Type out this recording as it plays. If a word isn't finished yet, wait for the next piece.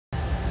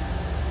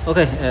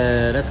Okay,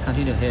 let's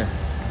continue here.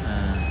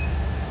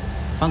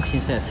 Function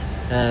set.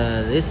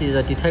 This is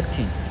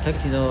detecting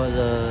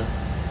the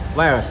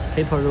virus,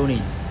 paper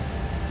rolling,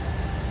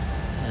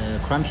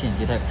 crimping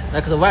detect.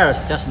 Like the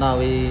virus, just now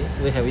we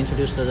have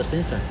introduced the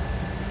sensor.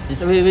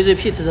 We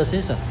repeat the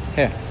sensor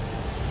here.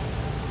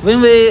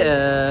 When we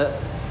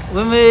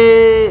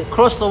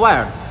cross the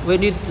wire, we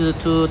need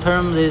to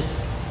turn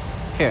this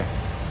here.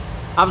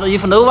 After,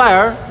 if no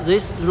wire,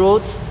 this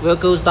road will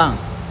go down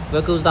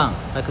like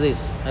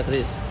this.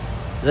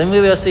 Then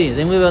we will see.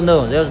 Then we will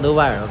know there's no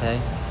wire. Okay,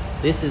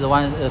 this is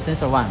one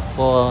sensor one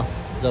for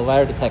the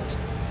wire detect.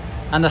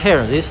 And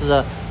here, this is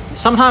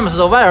sometimes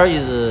the wire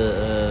is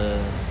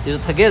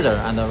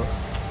together and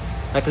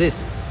like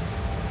this.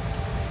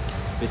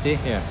 We see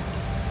here.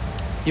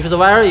 If the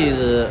wire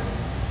is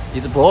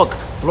blocked,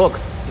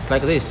 it's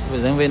like this.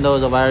 Then we know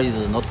the wire is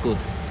not good.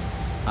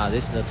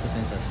 This is the two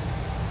sensors.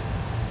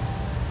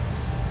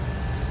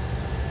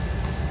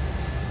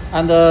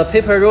 And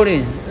paper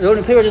rolling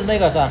paper 就是那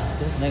个是吧？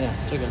就是那个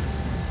这个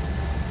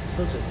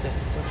手指，对，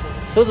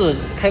手指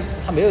开，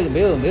它没有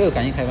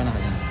感应开关了，好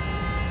像。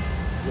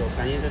有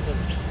感应在这里。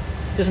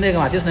就是那个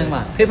嘛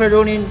，Paper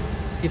rolling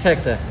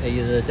detect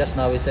is just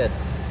now we said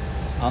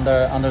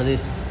under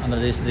this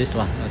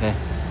one. Okay.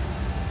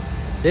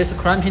 This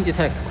crimping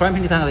detect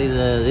is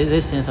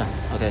this sensor.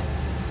 Okay.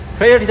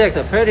 Pressure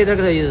detector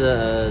is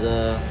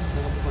the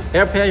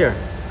air pressure.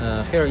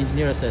 Here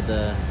engineer said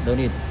no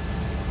need.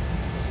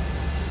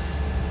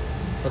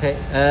 Okay,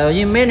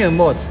 in manual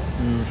mode,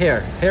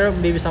 here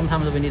maybe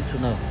sometimes we need to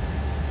know.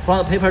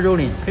 Front paper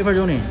rolling,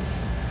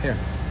 here,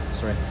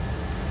 sorry.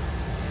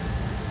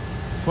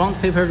 Front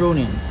paper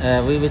rolling,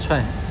 we will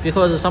try,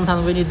 because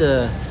sometimes we need,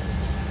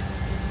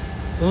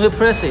 when we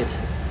press it,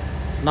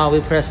 now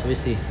we press, we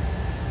see.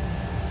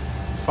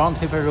 Front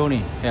paper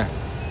rolling, here.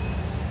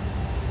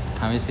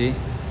 Can we see?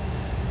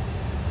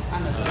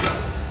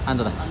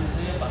 Under.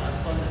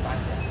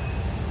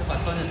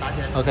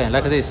 Okay,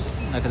 like this.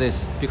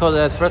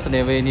 Because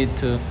firstly we need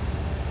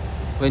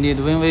when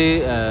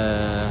we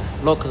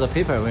lock the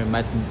paper, we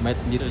might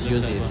need to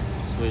use it.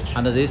 Switch.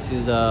 And this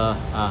is the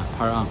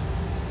power on.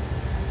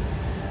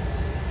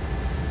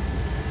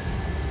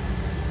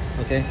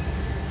 Okay.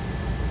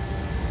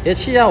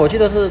 气压我记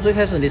得是最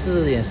开始你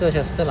是演示一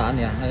下是在哪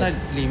里啊？在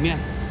里面。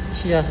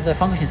气压是在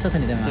方形 set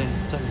里面吗？对，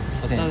在里面。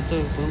OK。但是这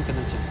个不用跟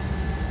他讲。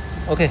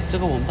OK。这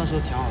个我们到时候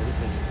调好就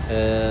可以。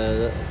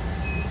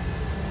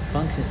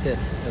Function set,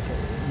 okay,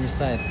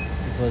 inside,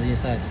 it was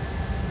inside.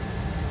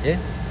 Yeah,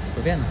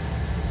 不变了。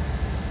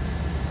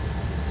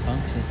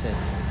Function set.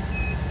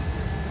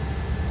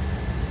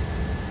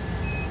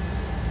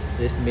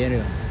 This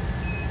menu,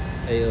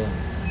 AO.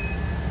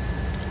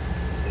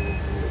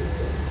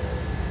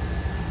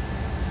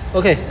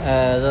 Okay,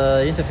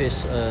 the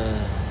interface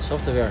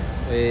software,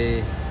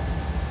 I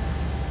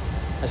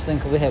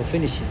think we have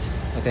finished it.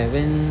 Okay,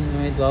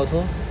 when we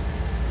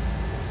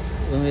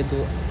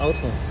do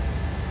auto,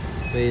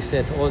 we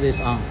set all this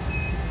on.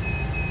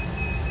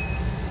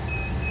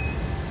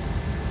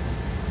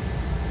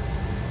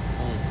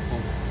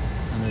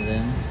 And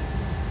then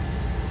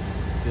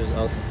use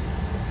auto.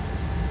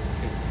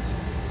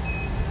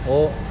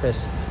 Or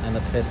press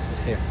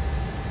here.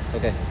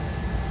 Okay.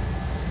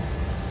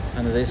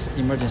 And this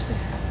emergency.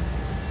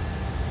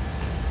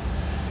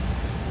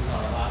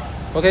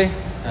 Okay.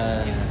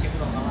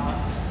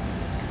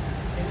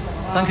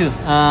 Thank you.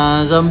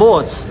 The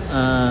boards.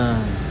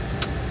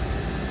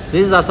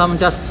 These are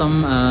just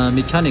some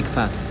mechanic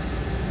part.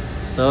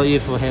 So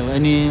if you have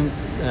any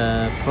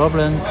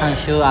problem, can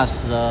show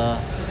us the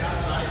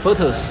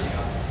photos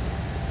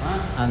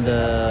and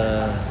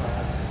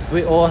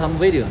we or some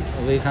video.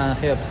 We can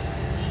help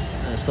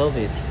solve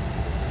it.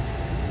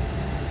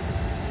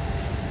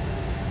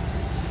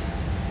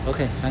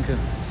 Okay, thank you.